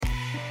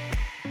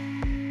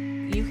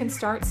can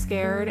start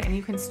scared and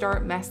you can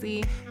start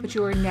messy, but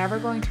you are never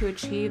going to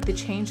achieve the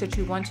change that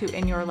you want to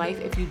in your life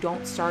if you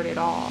don't start at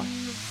all.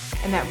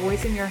 And that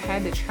voice in your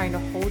head that's trying to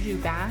hold you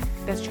back,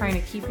 that's trying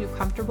to keep you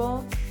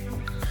comfortable,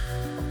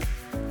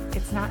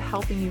 it's not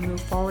helping you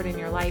move forward in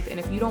your life. And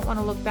if you don't want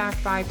to look back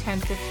 5, 10,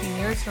 15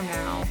 years from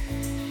now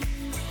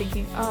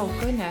thinking, oh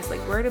goodness,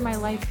 like where did my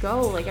life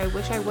go? Like I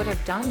wish I would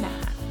have done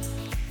that.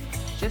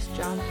 Just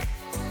jump.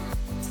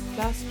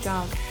 Just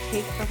jump.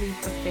 Take the leap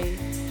of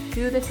faith.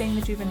 Do the thing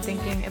that you've been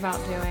thinking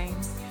about doing.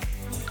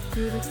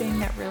 Do the thing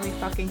that really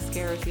fucking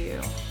scares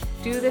you.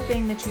 Do the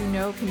thing that you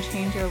know can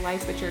change your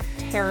life, but you're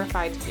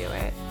terrified to do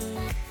it.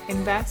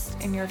 Invest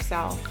in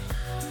yourself.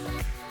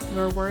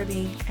 You're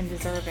worthy and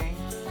deserving.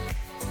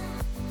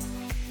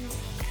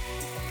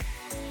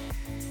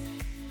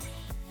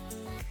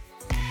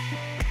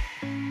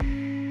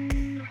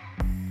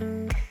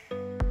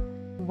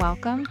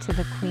 Welcome to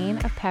the Queen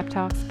of Pep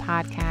Talks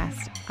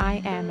podcast.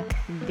 I am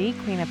the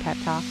Queen of Pep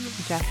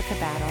Talks, Jessica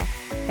Battle,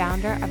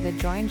 founder of the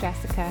Join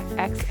Jessica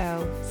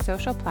XO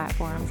social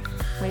platforms,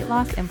 weight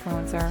loss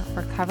influencer,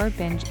 recovered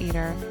binge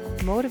eater,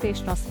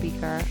 motivational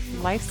speaker,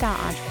 lifestyle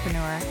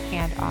entrepreneur,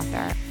 and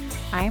author.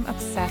 I am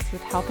obsessed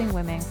with helping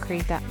women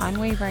create the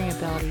unwavering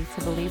ability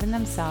to believe in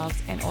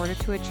themselves in order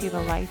to achieve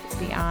a life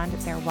beyond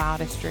their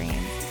wildest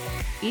dreams.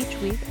 Each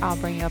week, I'll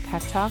bring you a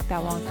pep talk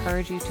that will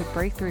encourage you to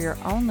break through your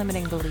own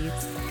limiting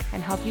beliefs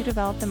and help you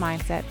develop the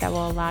mindset that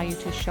will allow you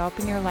to show up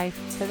in your life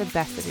to the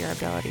best of your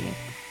ability.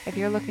 If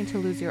you're looking to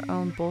lose your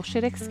own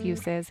bullshit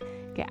excuses,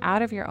 get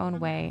out of your own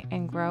way,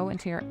 and grow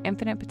into your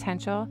infinite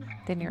potential,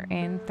 then you're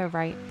in the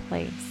right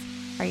place.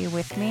 Are you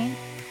with me?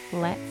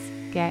 Let's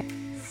get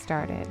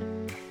started.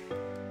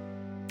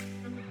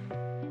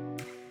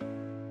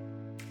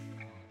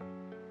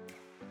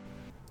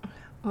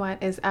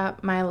 What is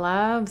up, my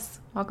loves?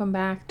 Welcome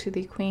back to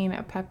the Queen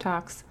of Pep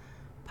Talks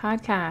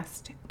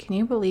podcast. Can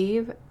you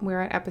believe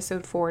we're at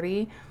episode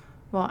 40?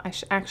 Well, I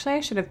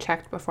should have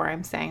checked before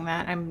I'm saying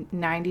that. I'm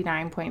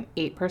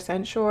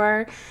 99.8%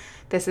 sure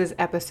this is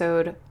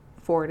episode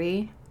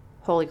 40.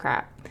 Holy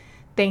crap.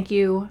 Thank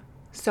you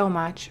so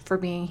much for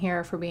being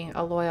here, for being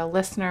a loyal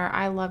listener.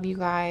 I love you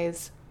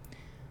guys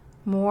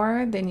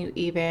more than you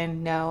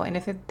even know. And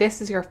if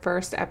this is your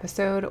first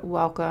episode,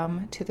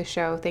 welcome to the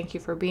show. Thank you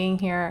for being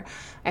here.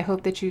 I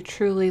hope that you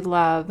truly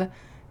love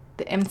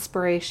the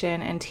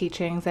inspiration and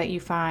teachings that you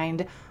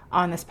find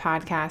on this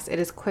podcast. It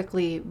is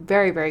quickly,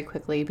 very, very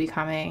quickly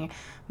becoming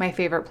my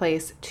favorite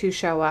place to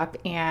show up.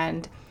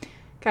 And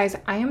guys,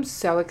 I am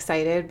so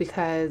excited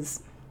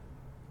because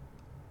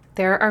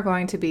there are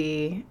going to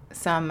be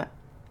some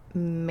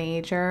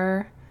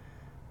major,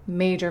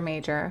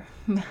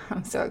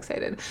 I'm so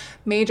excited,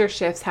 major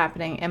shifts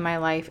happening in my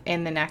life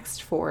in the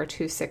next 4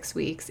 to 6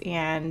 weeks.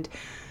 And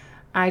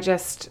I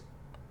don't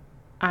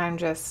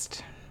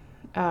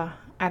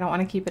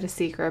want to keep it a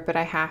secret, but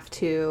I have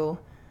to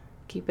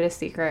keep it a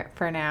secret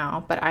for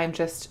now. But I'm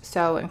just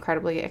so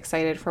incredibly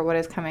excited for what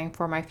is coming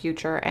for my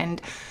future.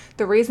 And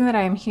the reason that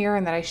I am here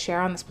and that I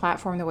share on this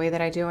platform the way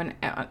that I do in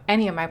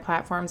any of my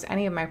platforms,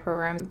 any of my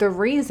programs, the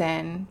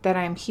reason that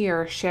I'm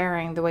here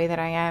sharing the way that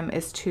I am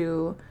is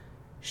to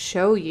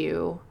show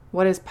you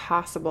what is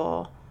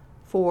possible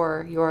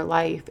for your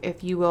life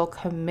if you will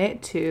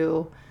commit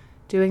to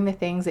doing the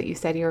things that you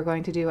said you were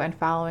going to do and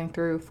following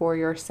through for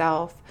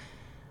yourself.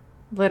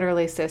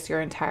 Literally, sis, your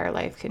entire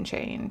life can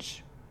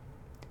change.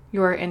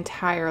 Your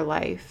entire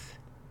life,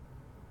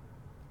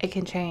 it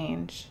can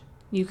change.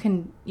 You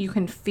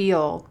can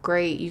feel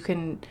great. You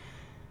can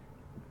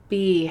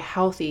be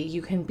healthy.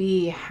 You can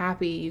be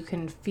happy. You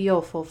can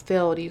feel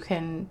fulfilled. You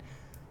can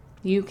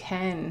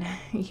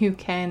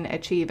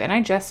achieve. And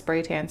I just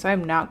spray tan, so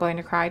I'm not going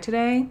to cry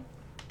today.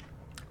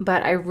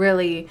 But I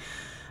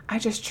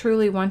just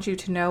truly want you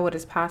to know what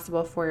is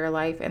possible for your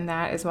life. And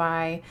that is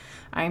why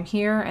I'm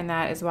here. And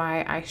that is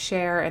why I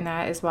share. And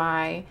that is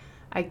why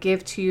I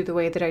give to you the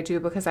way that I do,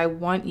 because I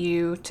want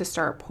you to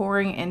start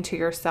pouring into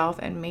yourself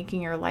and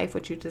making your life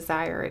what you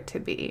desire it to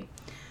be.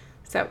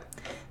 So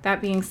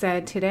that being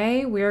said,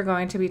 today we are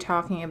going to be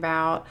talking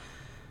about,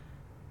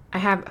 I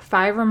have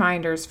 5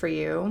 reminders for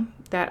you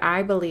that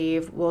I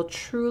believe will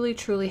truly,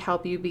 truly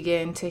help you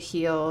begin to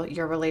heal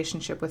your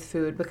relationship with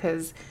food.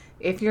 Because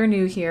if you're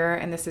new here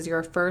and this is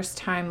your first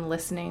time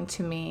listening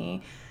to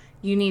me,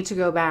 you need to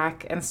go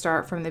back and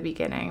start from the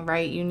beginning,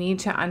 right? You need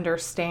to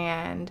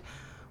understand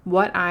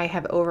what I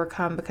have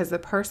overcome, because the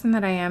person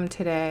that I am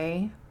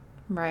today,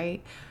 right,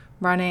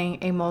 running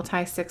a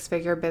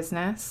multi-6-figure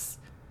business,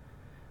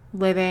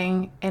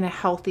 living in a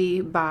healthy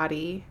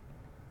body,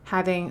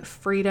 having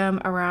freedom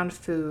around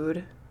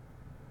food,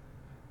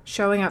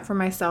 showing up for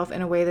myself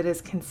in a way that is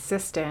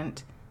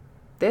consistent,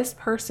 this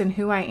person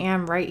who I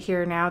am right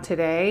here now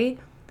today,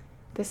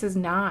 this is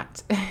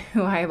not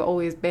who I have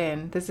always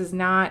been. This is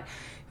not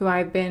who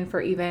I've been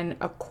for even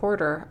a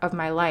quarter of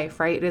my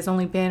life, right? It has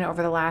only been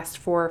over the last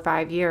 4 or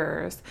 5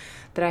 years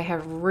that I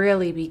have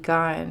really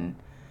begun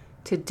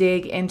to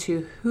dig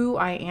into who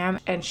I am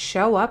and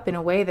show up in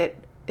a way that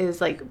is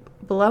like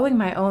blowing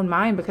my own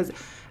mind, because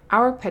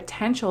our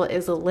potential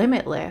is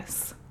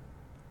limitless.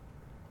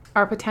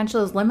 Our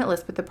potential is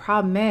limitless, but the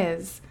problem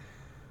is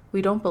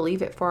we don't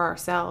believe it for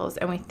ourselves,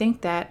 and we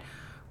think that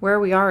where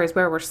we are is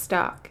where we're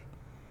stuck.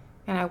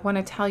 And I want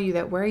to tell you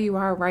that where you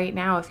are right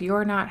now, if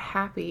you're not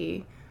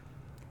happy,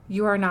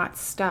 you are not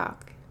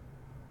stuck.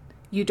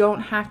 You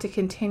don't have to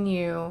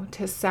continue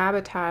to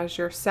sabotage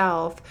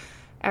yourself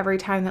every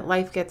time that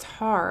life gets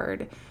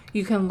hard.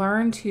 You can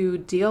learn to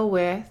deal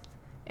with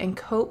and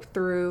cope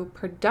through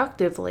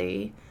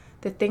productively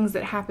the things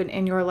that happen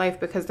in your life,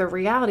 because the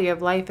reality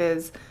of life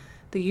is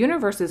the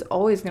universe is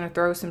always going to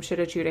throw some shit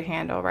at you to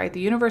handle, right? The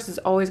universe is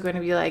always going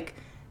to be like,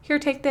 here,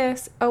 take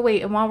this. Oh,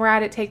 wait, and while we're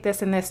at it, take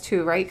this and this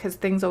too, right? Because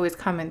things always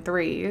come in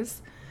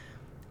threes.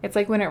 It's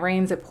like when it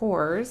rains, it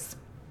pours.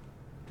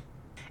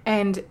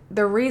 And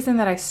the reason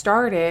that I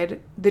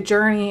started the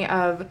journey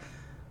of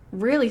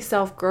really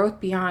self-growth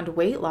beyond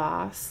weight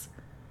loss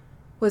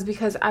was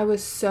because I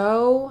was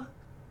so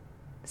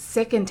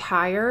sick and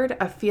tired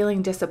of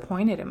feeling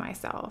disappointed in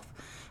myself.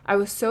 I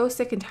was so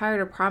sick and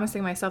tired of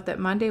promising myself that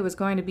Monday was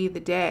going to be the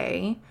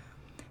day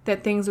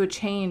that things would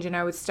change and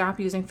I would stop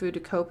using food to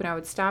cope, and I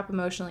would stop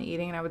emotionally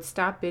eating, and I would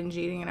stop binge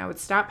eating, and I would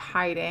stop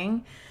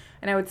hiding,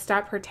 and I would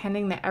stop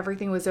pretending that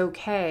everything was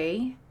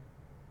okay.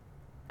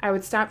 I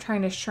would stop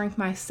trying to shrink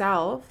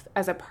myself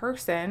as a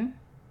person,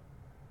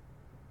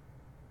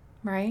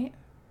 right?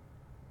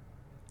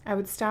 I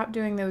would stop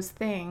doing those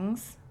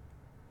things,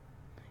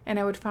 and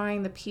I would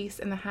find the peace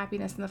and the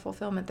happiness and the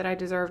fulfillment that I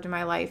deserved in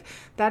my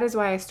life. That is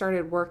why I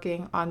started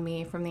working on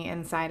me from the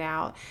inside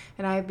out.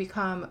 And I have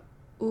become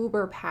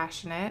uber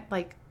passionate,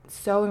 like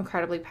so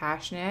incredibly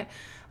passionate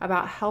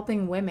about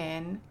helping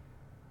women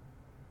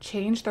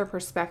change their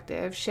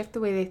perspective, shift the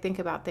way they think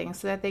about things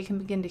so that they can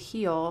begin to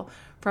heal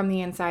from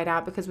the inside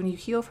out. Because when you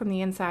heal from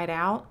the inside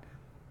out,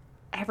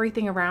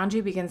 everything around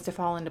you begins to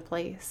fall into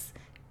place.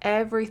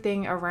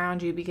 Everything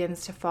around you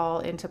begins to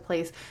fall into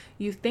place.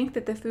 You think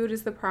that the food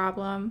is the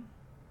problem.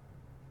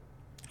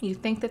 You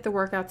think that the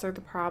workouts are the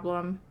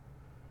problem.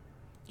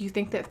 You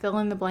think that fill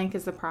in the blank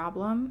is the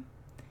problem.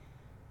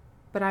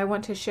 But I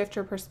want to shift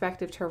your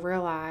perspective to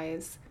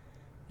realize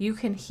you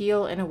can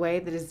heal in a way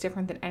that is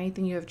different than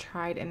anything you have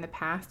tried in the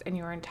past, and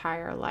your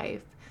entire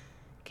life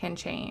can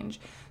change.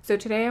 So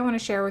today I want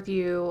to share with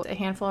you a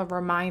handful of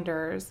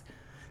reminders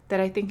that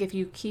I think if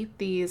you keep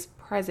these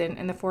present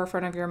in the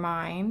forefront of your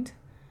mind,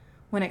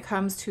 when it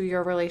comes to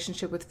your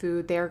relationship with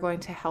food, they're going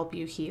to help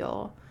you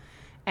heal.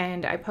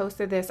 And I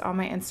posted this on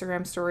my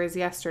Instagram stories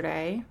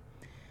yesterday.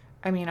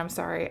 I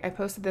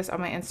posted this on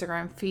my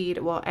Instagram feed,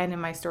 and in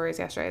my stories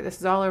yesterday. This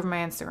is all over my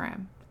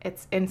Instagram.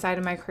 It's inside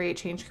of my Create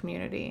Change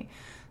community.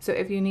 So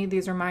if you need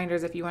these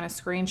reminders, if you want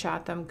to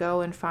screenshot them,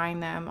 go and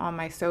find them on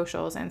my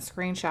socials and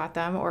screenshot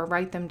them, or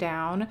write them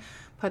down,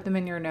 put them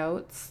in your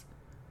notes.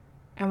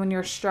 And when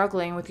you're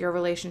struggling with your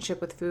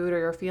relationship with food, or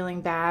you're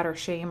feeling bad or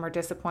shame or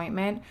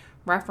disappointment,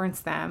 reference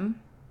them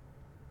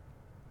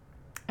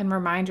and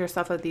remind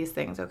yourself of these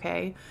things,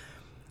 okay?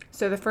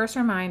 So the first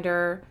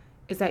reminder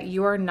is that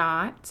you are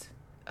not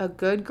a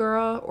good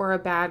girl or a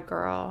bad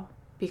girl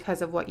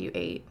because of what you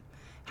ate.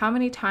 How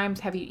many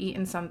times have you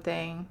eaten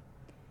something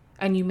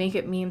and you make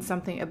it mean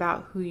something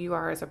about who you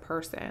are as a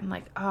person?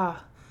 Like,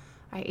 oh,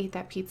 I ate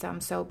that pizza, I'm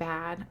so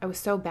bad. I was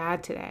so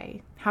bad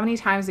today. How many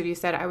times have you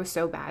said, I was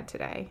so bad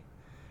today,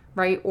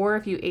 right? Or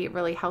if you ate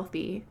really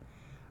healthy,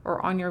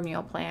 or on your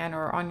meal plan,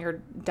 or on your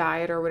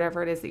diet, or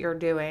whatever it is that you're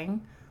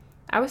doing,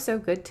 I was so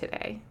good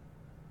today.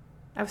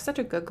 I was such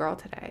a good girl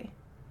today.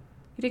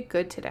 You did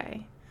good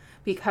today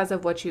because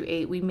of what you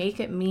ate. We make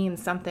it mean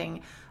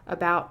something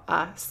about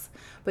us,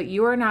 but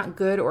you are not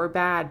good or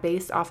bad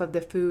based off of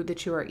the food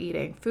that you are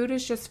eating. Food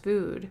is just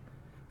food.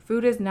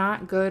 Food is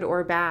not good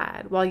or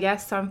bad. While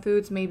yes, some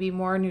foods may be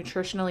more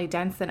nutritionally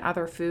dense than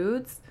other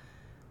foods,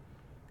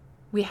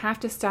 we have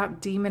to stop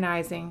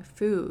demonizing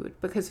food,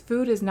 because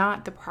food is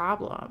not the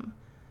problem.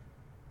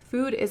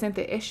 Food isn't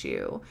the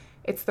issue.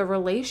 It's the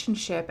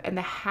relationship and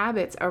the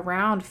habits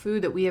around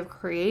food that we have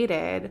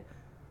created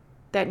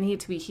that need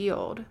to be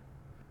healed,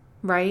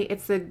 right?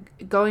 It's the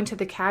going to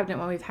the cabinet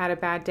when we've had a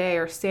bad day,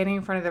 or standing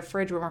in front of the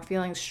fridge when we're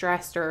feeling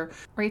stressed, or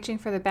reaching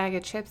for the bag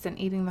of chips and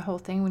eating the whole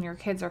thing when your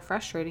kids are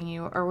frustrating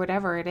you, or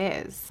whatever it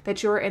is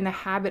that you're in the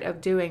habit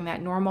of doing,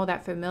 that normal,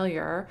 that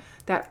familiar,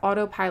 that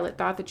autopilot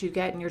thought that you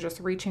get, and you're just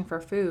reaching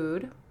for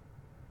food.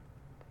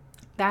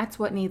 That's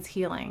what needs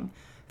healing.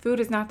 Food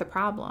is not the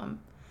problem.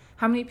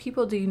 How many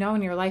people do you know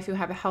in your life who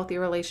have a healthy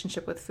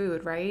relationship with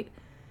food, right?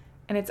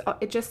 And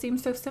it just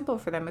seems so simple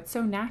for them. It's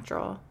so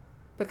natural,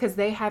 because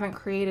they haven't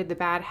created the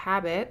bad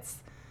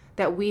habits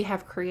that we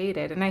have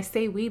created. And I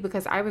say we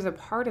because I was a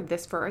part of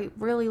this for a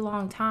really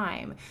long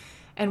time.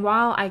 And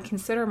while I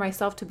consider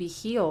myself to be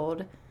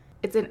healed,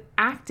 it's an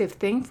active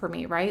thing for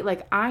me, right?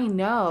 Like, I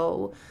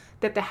know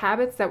that the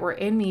habits that were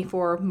in me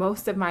for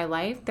most of my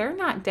life, they're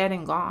not dead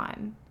and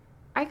gone.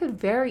 I could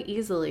very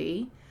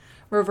easily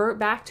revert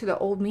back to the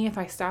old me if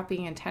I stopped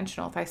being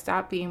intentional, if I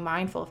stopped being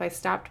mindful, if I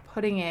stopped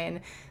putting in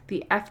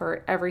the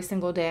effort every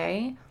single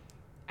day.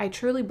 I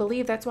truly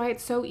believe that's why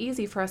it's so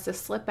easy for us to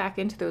slip back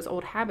into those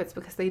old habits,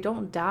 because they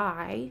don't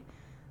die.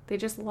 They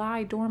just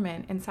lie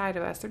dormant inside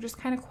of us. They're just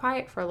kind of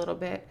quiet for a little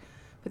bit.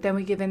 But then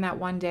we give in that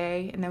one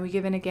day, and then we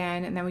give in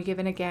again, and then we give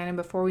in again. And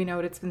before we know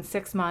it, it's been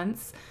 6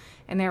 months.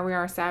 And there we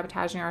are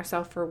sabotaging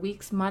ourselves for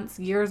weeks, months,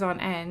 years on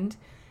end.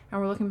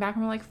 And we're looking back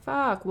and we're like,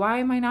 fuck, why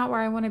am I not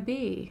where I want to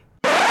be?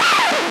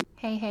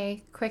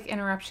 Hey, quick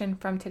interruption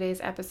from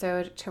today's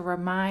episode to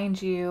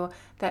remind you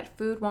that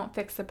Food Won't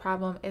Fix the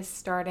Problem is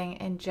starting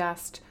in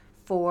just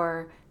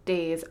 4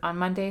 days. On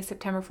Monday,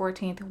 September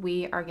 14th,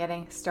 we are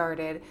getting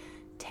started.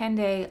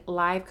 10-day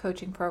live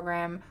coaching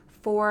program,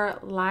 4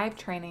 live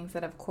trainings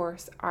that of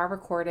course are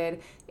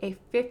recorded, a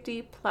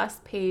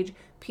 50+ page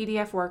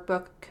PDF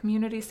workbook,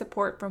 community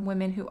support from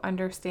women who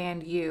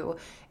understand you.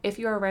 If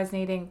you are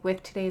resonating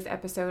with today's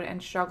episode and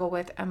struggle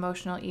with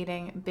emotional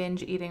eating,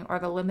 binge eating, or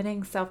the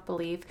limiting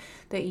self-belief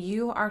that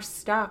you are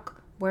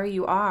stuck where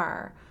you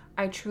are,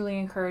 I truly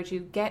encourage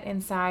you, get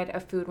inside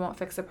of Food Won't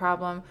Fix the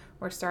Problem.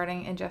 We're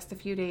starting in just a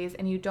few days,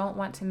 and you don't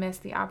want to miss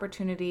the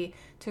opportunity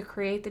to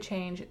create the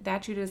change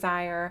that you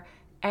desire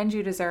and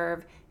you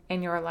deserve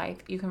in your life.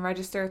 You can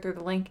register through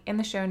the link in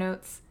the show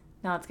notes.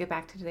 Now let's get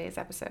back to today's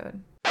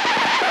episode.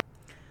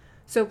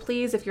 So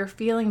please, if you're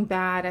feeling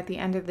bad at the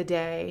end of the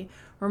day,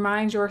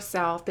 remind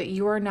yourself that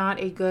you are not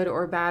a good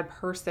or bad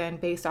person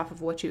based off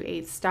of what you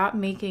ate. Stop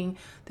making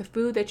the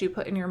food that you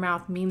put in your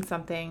mouth mean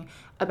something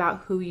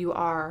about who you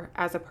are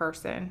as a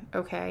person,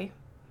 okay?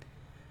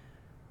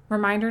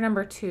 Reminder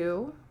number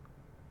 2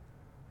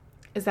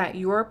 is that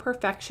your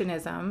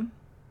perfectionism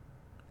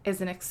is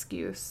an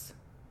excuse.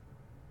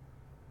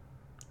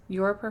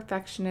 Your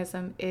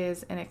perfectionism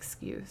is an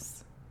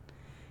excuse.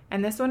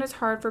 And this one is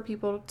hard for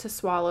people to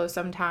swallow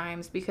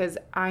sometimes because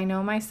I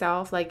know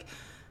myself, like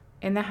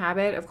in the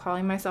habit of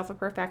calling myself a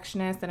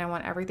perfectionist, and I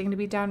want everything to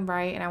be done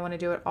right, and I want to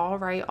do it all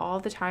right all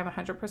the time,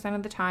 100%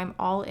 of the time,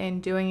 all in,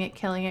 doing it,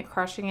 killing it,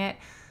 crushing it.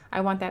 I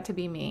want that to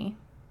be me.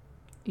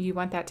 You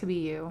want that to be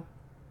you.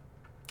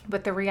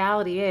 But the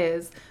reality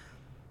is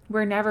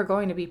we're never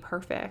going to be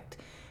perfect.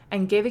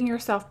 And giving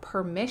yourself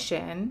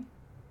permission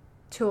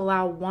to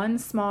allow one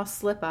small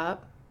slip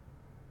up,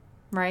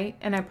 right?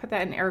 And I put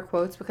that in air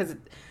quotes because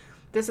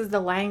this is the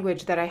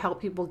language that I help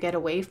people get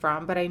away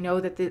from, but I know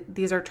that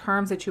these are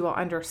terms that you will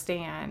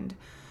understand.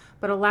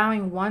 But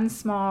allowing one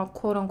small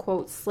quote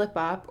unquote slip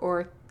up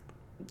or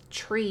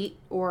treat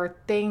or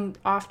thing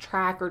off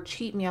track or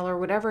cheat meal or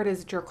whatever it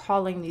is that you're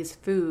calling these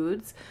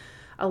foods,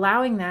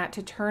 allowing that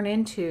to turn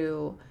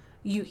into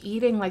you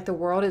eating like the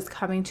world is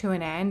coming to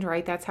an end,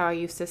 right? That's how I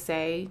used to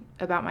say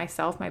about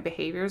myself, my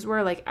behaviors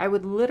were like I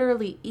would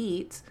literally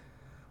eat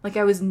like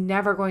I was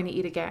never going to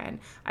eat again.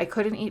 I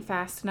couldn't eat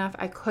fast enough.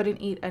 I couldn't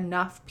eat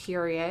enough,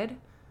 period.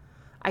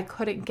 I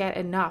couldn't get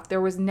enough.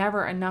 There was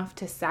never enough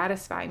to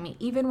satisfy me.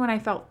 Even when I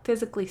felt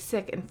physically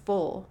sick and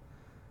full,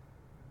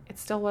 it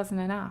still wasn't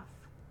enough.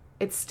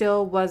 It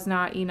still was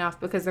not enough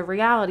because the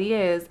reality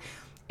is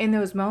in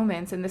those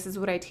moments, and this is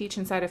what I teach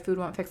inside of Food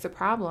Won't Fix the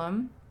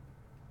Problem,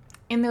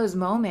 in those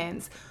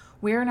moments,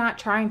 we're not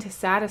trying to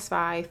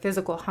satisfy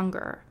physical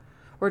hunger.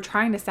 We're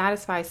trying to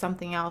satisfy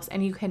something else,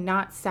 and you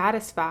cannot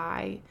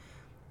satisfy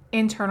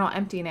internal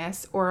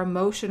emptiness or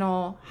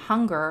emotional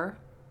hunger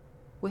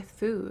with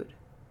food.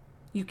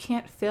 You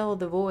can't fill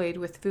the void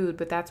with food,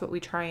 but that's what we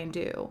try and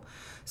do.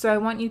 So I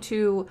want you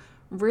to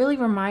really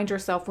remind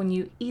yourself when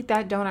you eat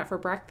that donut for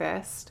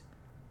breakfast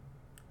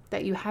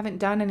that you haven't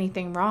done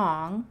anything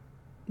wrong.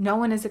 No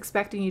one is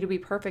expecting you to be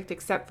perfect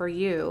except for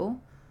you.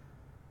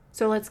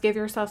 So let's give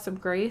yourself some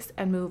grace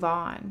and move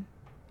on.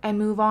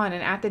 And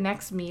at the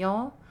next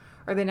meal,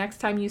 or the next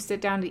time you sit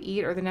down to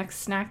eat, or the next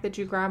snack that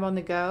you grab on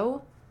the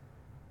go,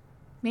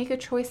 make a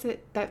choice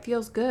that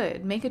feels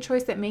good. Make a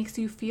choice that makes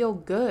you feel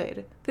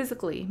good,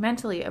 physically,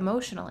 mentally,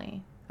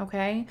 emotionally,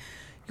 okay?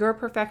 Your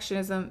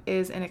perfectionism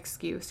is an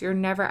excuse. You're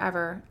never,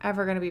 ever,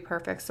 ever going to be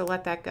perfect, so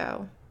let that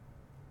go.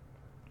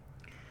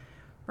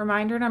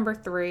 Reminder number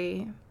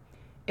 3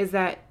 is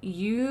that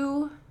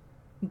you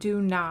do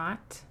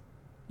not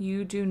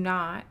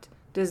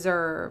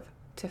deserve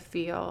to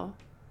feel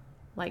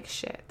like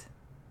shit.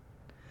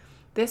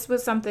 This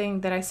was something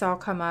that I saw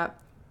come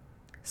up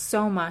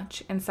so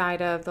much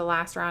inside of the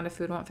last round of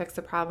Food Won't Fix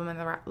the Problem and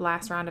the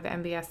last round of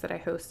MBS that I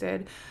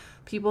hosted.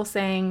 People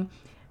saying,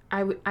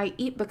 I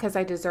eat because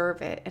I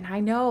deserve it. And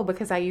I know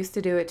because I used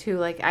to do it too.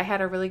 Like I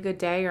had a really good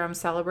day or I'm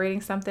celebrating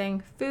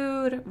something,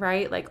 food,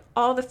 right? Like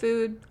all the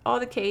food, all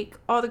the cake,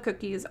 all the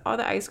cookies, all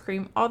the ice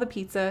cream, all the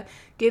pizza.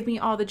 Give me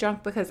all the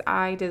junk because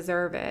I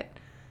deserve it.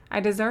 I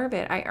deserve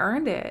it. I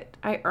earned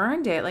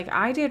it. Like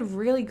I did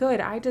really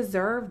good. I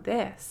deserve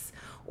this.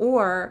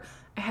 Or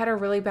I had a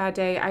really bad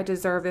day. I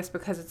deserve this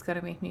because it's going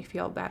to make me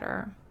feel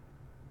better.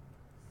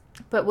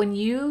 But when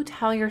you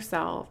tell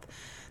yourself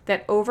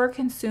that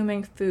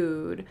over-consuming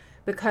food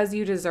because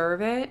you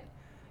deserve it,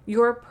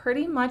 you're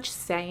pretty much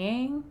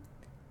saying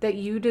that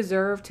you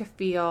deserve to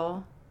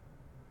feel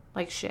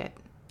like shit.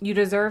 You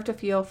deserve to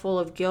feel full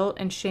of guilt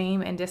and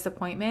shame and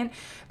disappointment,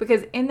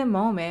 because in the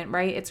moment,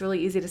 right, it's really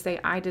easy to say,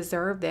 I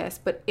deserve this.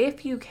 But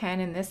if you can,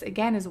 and this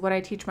again is what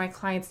I teach my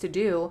clients to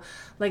do,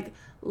 like,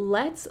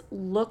 let's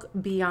look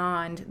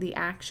beyond the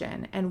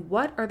action and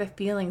what are the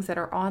feelings that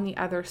are on the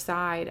other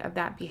side of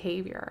that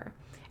behavior.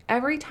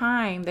 Every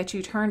time that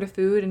you turn to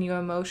food and you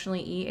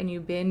emotionally eat and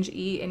you binge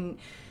eat and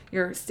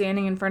you're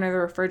standing in front of the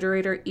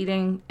refrigerator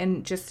eating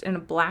and just in a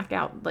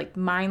blackout, like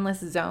mindless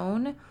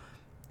zone,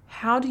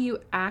 how do you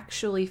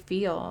actually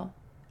feel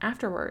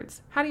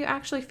afterwards? How do you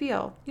actually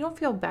feel? You don't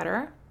feel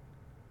better.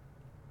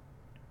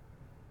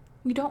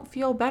 You don't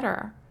feel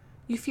better.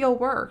 You feel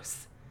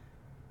worse.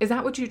 Is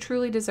that what you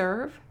truly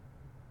deserve?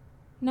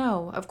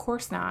 No, of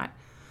course not.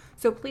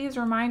 So please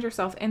remind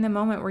yourself in the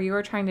moment where you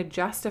are trying to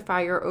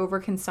justify your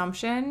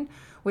overconsumption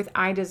with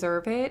I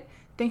deserve it,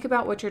 think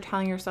about what you're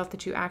telling yourself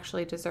that you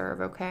actually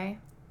deserve, okay?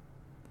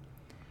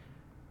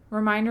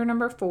 Reminder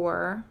number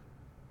 4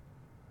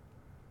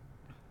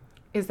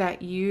 is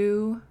that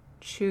you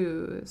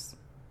choose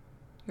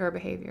your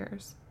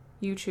behaviors.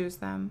 You choose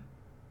them.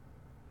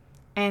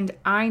 And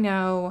I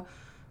know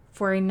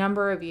for a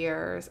number of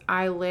years,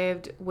 I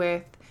lived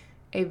with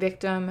a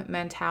victim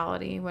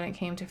mentality when it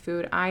came to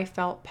food. I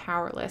felt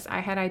powerless.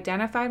 I had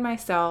identified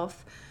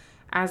myself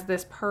as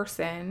this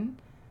person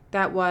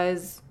that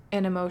was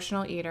an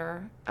emotional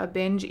eater, a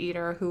binge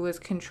eater who was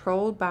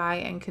controlled by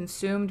and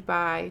consumed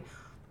by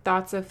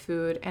thoughts of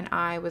food, and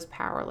I was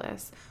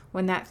powerless.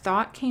 When that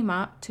thought came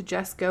up to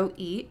just go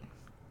eat,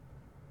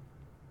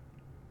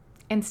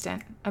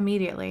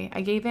 immediately, I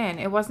gave in.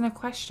 It wasn't a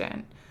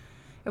question.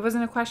 It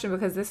wasn't a question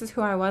because this is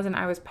who I was and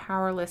I was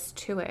powerless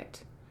to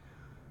it.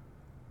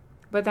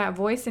 But that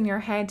voice in your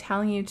head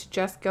telling you to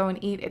just go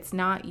and eat, it's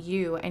not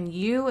you. And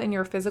you in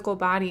your physical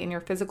body, in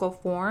your physical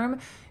form,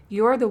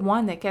 you're the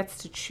one that gets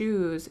to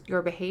choose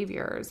your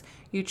behaviors.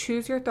 You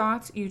choose your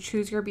thoughts, you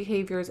choose your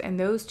behaviors, and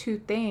those two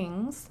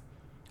things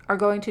are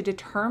going to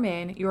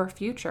determine your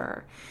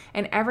future.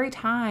 And every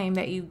time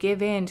that you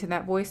give in to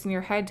that voice in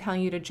your head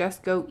telling you to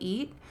just go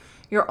eat,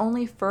 you're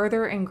only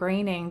further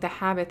ingraining the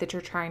habit that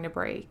you're trying to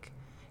break.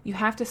 You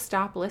have to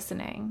stop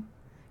listening.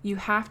 You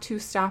have to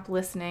stop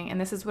listening. And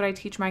this is what I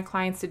teach my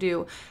clients to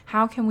do.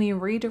 How can we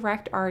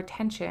redirect our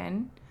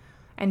attention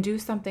and do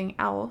something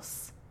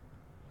else?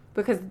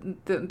 Because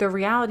the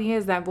reality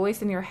is that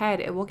voice in your head,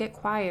 it will get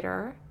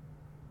quieter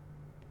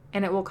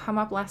and it will come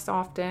up less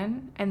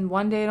often. And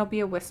one day it'll be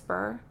a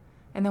whisper.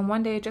 And then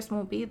one day it just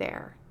won't be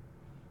there.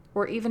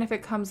 Or even if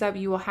it comes up,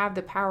 you will have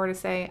the power to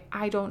say,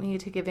 I don't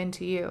need to give in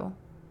to you.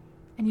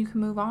 And you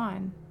can move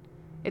on.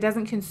 It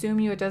doesn't consume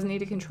you. It doesn't need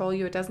to control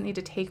you. It doesn't need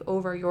to take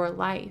over your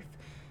life.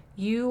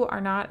 You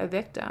are not a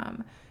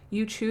victim.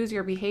 You choose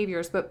your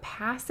behaviors, but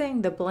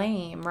passing the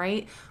blame,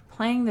 right?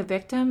 Playing the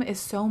victim is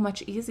so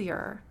much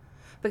easier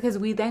because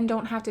we then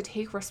don't have to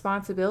take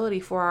responsibility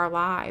for our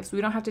lives.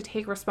 We don't have to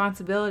take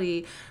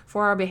responsibility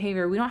for our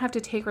behavior. We don't have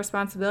to take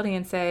responsibility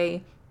and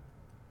say,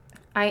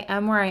 I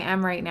am where I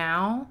am right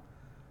now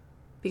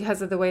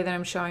because of the way that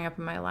I'm showing up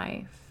in my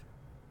life.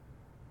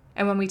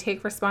 And when we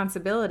take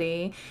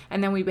responsibility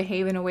and then we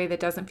behave in a way that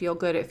doesn't feel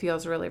good, it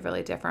feels really,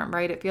 really different,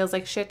 right? It feels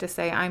like shit to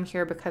say, I'm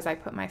here because I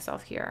put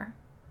myself here.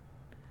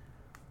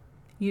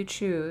 You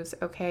choose,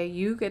 okay?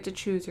 You get to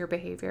choose your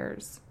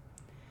behaviors.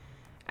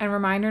 And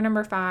reminder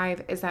number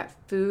 5 is that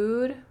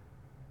food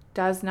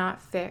does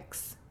not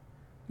fix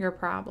your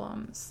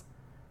problems.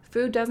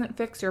 Food doesn't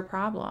fix your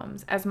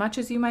problems. As much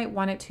as you might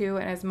want it to,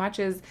 and as much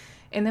as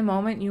in the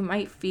moment you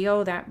might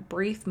feel that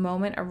brief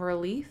moment of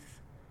relief,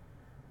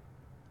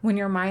 when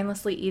you're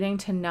mindlessly eating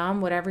to numb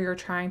whatever you're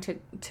trying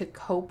to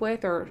cope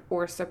with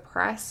or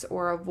suppress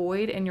or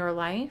avoid in your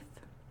life,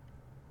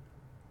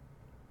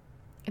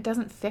 it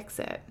doesn't fix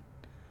it.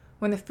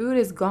 When the food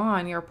is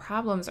gone, your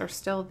problems are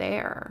still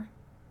there.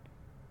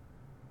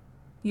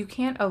 You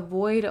can't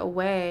avoid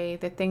away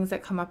the things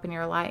that come up in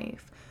your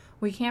life.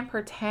 We can't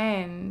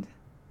pretend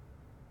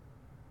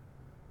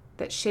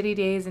that shitty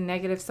days and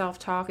negative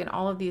self-talk and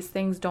all of these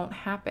things don't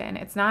happen.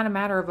 It's not a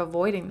matter of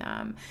avoiding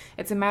them.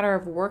 It's a matter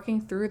of working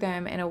through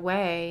them in a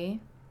way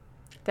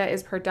that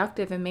is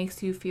productive and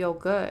makes you feel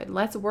good.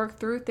 Let's work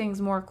through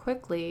things more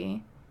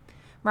quickly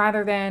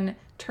rather than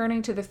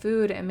turning to the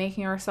food and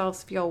making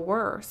ourselves feel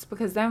worse.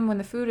 Because then when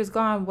the food is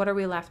gone, what are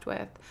we left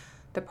with?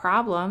 The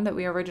problem that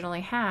we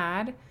originally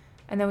had.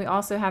 And then we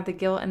also have the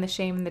guilt and the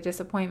shame and the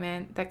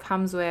disappointment that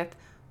comes with,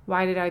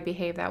 why did I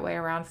behave that way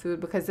around food?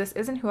 Because this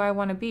isn't who I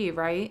want to be,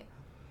 right?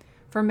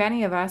 For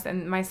many of us,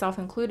 and myself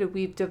included,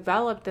 we've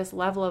developed this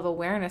level of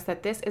awareness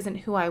that this isn't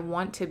who I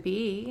want to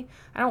be.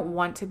 I don't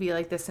want to be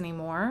like this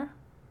anymore.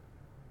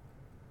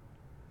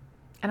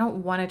 I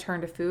don't want to turn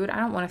to food. I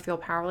don't want to feel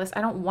powerless.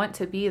 I don't want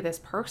to be this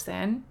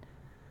person.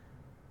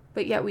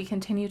 But yet we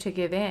continue to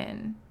give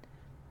in.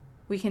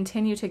 We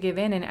continue to give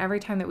in, and every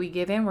time that we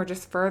give in, we're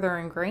just further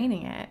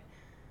ingraining it.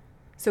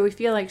 So we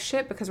feel like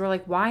shit because we're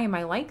like, why am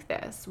I like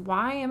this?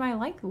 Why am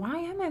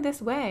I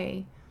this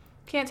way?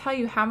 Can't tell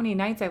you how many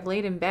nights I've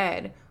laid in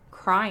bed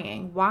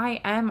crying.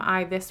 Why am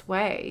I this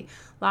way?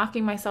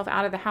 Locking myself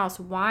out of the house.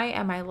 Why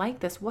am I like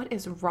this? What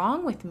is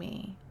wrong with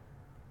me?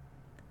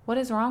 What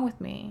is wrong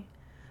with me?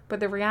 But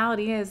the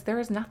reality is there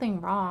is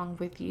nothing wrong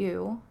with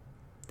you.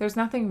 There's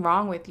nothing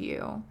wrong with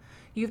you.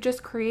 You've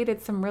just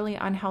created some really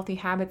unhealthy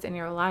habits in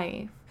your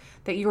life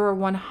that you are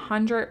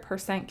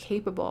 100%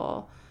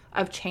 capable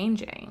of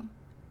changing.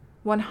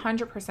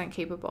 100%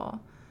 capable.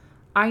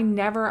 I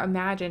never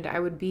imagined I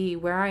would be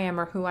where I am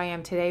or who I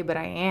am today, but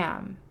I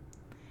am.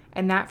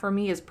 And that for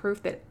me is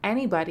proof that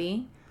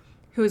anybody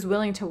who is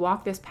willing to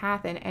walk this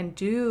path and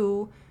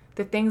do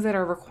the things that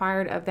are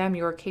required of them,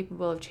 you are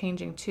capable of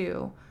changing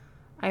too.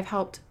 I've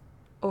helped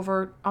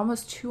over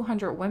almost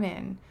 200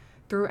 women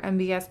through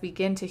MBS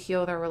begin to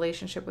heal their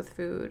relationship with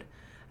food.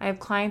 I have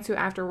clients who,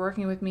 after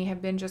working with me,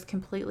 have been just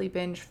completely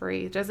binge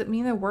free. Does it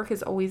mean the work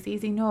is always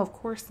easy? No, of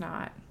course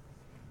not.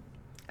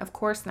 Of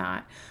course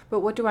not.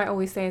 But what do I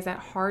always say is that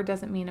hard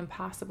doesn't mean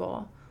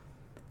impossible.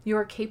 You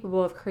are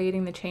capable of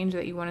creating the change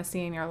that you want to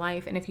see in your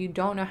life. And if you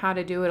don't know how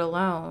to do it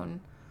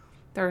alone,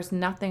 there's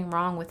nothing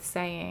wrong with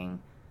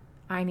saying,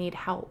 I need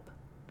help.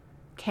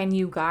 Can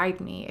you guide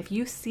me? If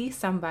you see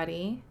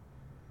somebody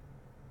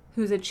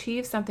who's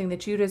achieved something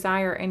that you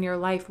desire in your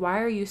life, why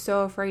are you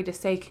so afraid to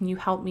say, can you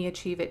help me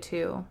achieve it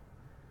too?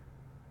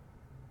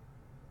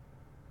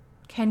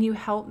 Can you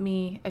help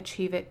me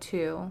achieve it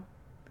too?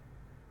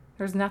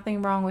 There's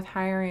nothing wrong with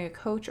hiring a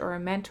coach or a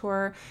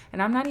mentor.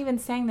 And I'm not even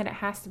saying that it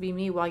has to be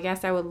me. While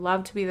yes, I would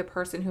love to be the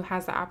person who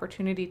has the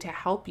opportunity to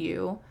help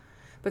you.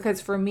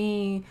 Because for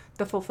me,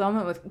 the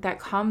fulfillment that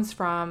comes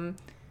from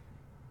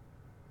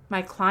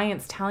my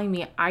clients telling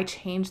me I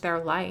changed their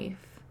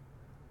life,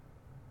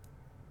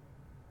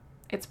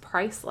 it's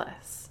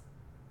priceless.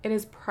 It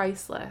is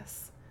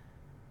priceless.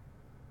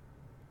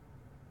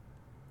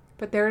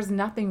 But there's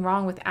nothing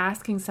wrong with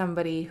asking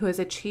somebody who has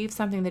achieved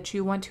something that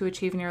you want to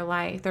achieve in your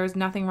life. There's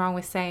nothing wrong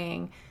with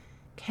saying,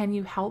 can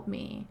you help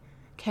me?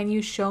 Can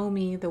you show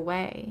me the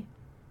way?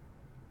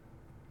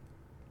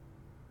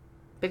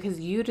 Because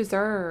you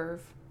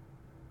deserve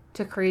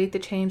to create the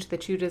change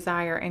that you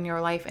desire in your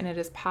life, and it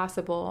is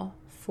possible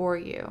for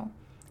you.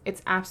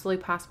 It's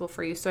absolutely possible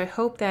for you. So I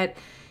hope that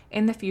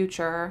in the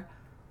future,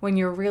 when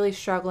you're really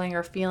struggling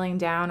or feeling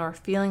down or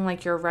feeling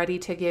like you're ready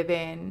to give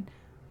in,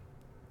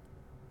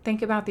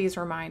 think about these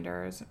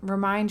reminders.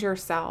 Remind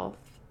yourself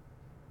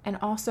and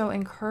also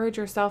encourage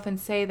yourself and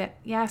say that,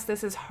 yes,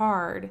 this is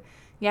hard.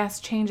 Yes,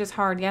 change is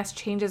hard. Yes,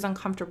 change is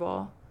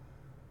uncomfortable.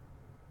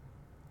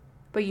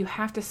 But you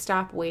have to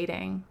stop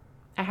waiting.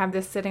 I have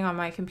this sitting on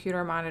my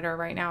computer monitor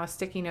right now, a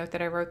sticky note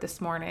that I wrote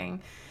this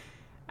morning.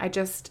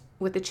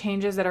 With the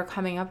changes that are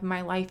coming up in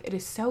my life, it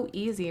is so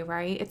easy,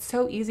 right? It's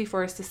so easy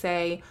for us to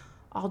say,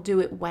 I'll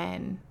do it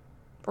when,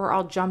 or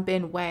I'll jump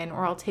in when,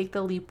 or I'll take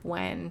the leap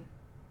when.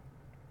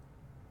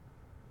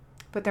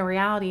 But the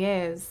reality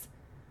is,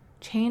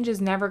 change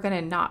is never going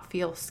to not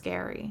feel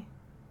scary.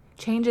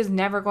 Change is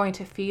never going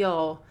to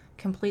feel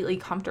completely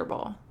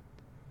comfortable.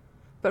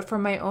 But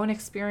from my own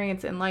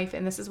experience in life,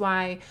 and this is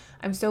why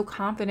I'm so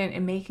confident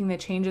in making the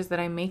changes that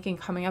I'm making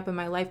coming up in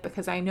my life,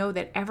 because I know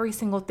that every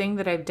single thing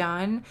that I've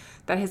done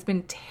that has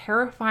been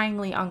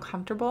terrifyingly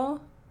uncomfortable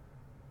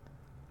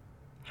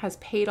has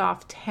paid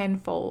off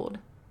tenfold.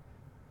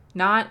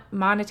 Not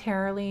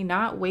monetarily,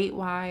 not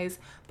weight-wise,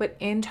 but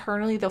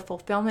internally, the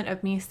fulfillment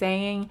of me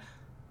saying,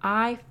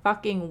 I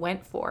fucking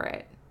went for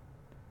it.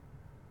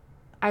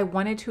 I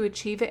wanted to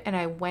achieve it and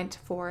I went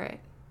for it.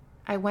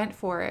 I went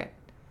for it.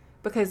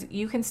 Because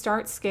you can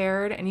start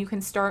scared and you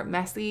can start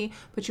messy,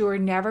 but you are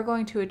never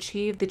going to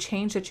achieve the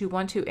change that you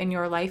want to in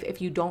your life if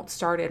you don't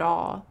start at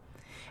all.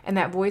 And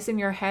that voice in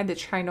your head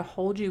that's trying to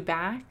hold you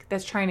back,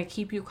 that's trying to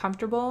keep you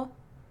comfortable,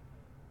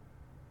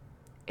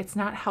 it's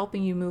not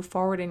helping you move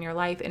forward in your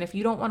life. And if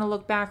you don't want to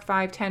look back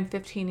 5, 10,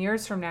 15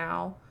 years from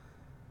now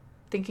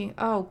thinking,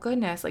 oh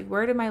goodness, like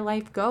where did my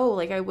life go?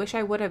 Like I wish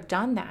I would have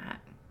done that.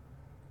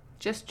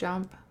 Just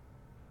jump.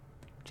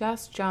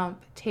 Just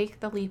jump. Take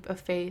the leap of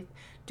faith.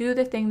 Do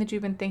the thing that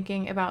you've been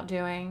thinking about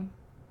doing.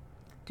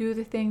 Do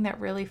the thing that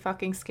really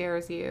fucking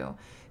scares you.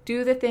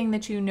 Do the thing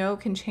that you know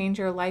can change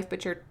your life,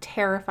 but you're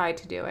terrified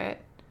to do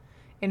it.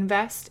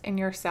 Invest in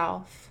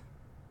yourself.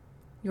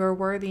 You're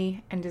worthy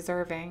and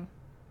deserving.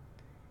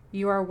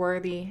 You are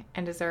worthy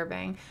and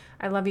deserving.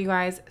 I love you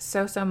guys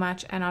so, so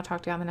much, and I'll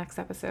talk to you on the next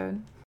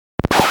episode.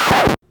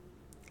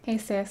 Hey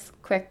sis,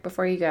 quick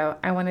before you go,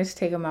 I wanted to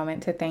take a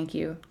moment to thank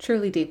you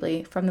truly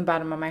deeply from the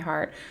bottom of my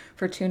heart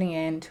for tuning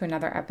in to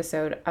another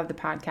episode of the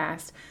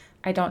podcast.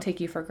 I don't take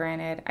you for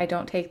granted. I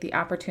don't take the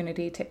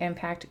opportunity to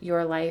impact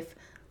your life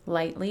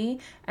lightly,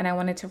 and I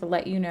wanted to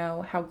let you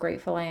know how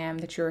grateful I am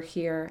that you're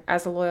here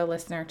as a loyal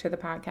listener to the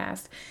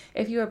podcast.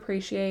 If you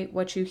appreciate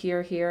what you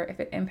hear here, if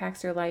it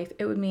impacts your life,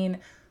 it would mean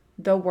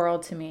the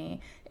world to me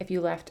if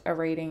you left a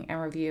rating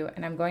and review.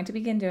 And I'm going to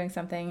begin doing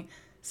something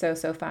so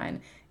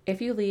fun.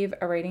 If you leave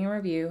a rating and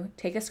review,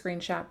 take a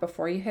screenshot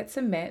before you hit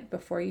submit.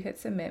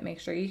 Make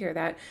sure you hear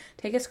that.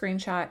 Take a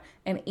screenshot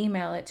and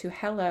email it to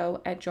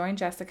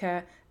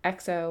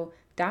hello@joinjessicaxo.com.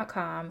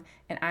 www.journalprompts.com,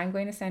 and I'm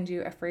going to send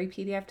you a free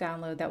PDF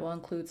download that will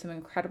include some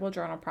incredible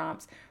journal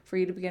prompts for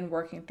you to begin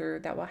working through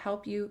that will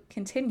help you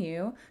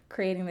continue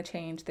creating the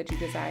change that you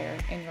desire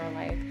in your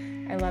life.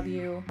 I love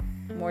you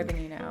more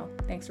than you know.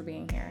 Thanks for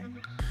being here.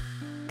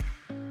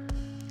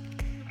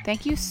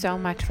 Thank you so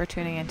much for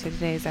tuning into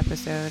today's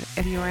episode.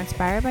 If you were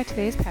inspired by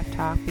today's pep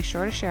talk, be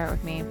sure to share it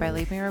with me by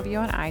leaving a review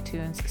on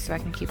iTunes so I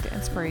can keep the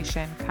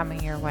inspiration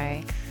coming your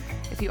way.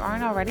 If you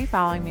aren't already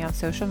following me on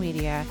social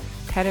media,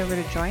 head over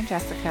to Join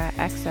Jessica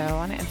XO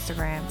on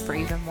Instagram for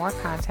even more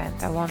content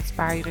that will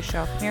inspire you to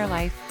show up in your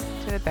life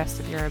to the best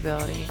of your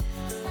ability.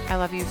 I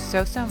love you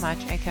so much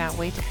and cannot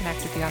wait to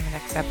connect with you on the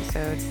next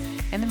episode.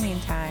 In the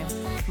meantime,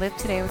 live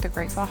today with a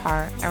grateful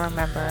heart and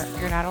remember,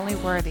 you're not only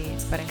worthy,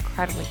 but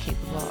incredibly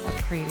capable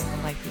of creating the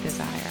life you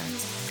desire.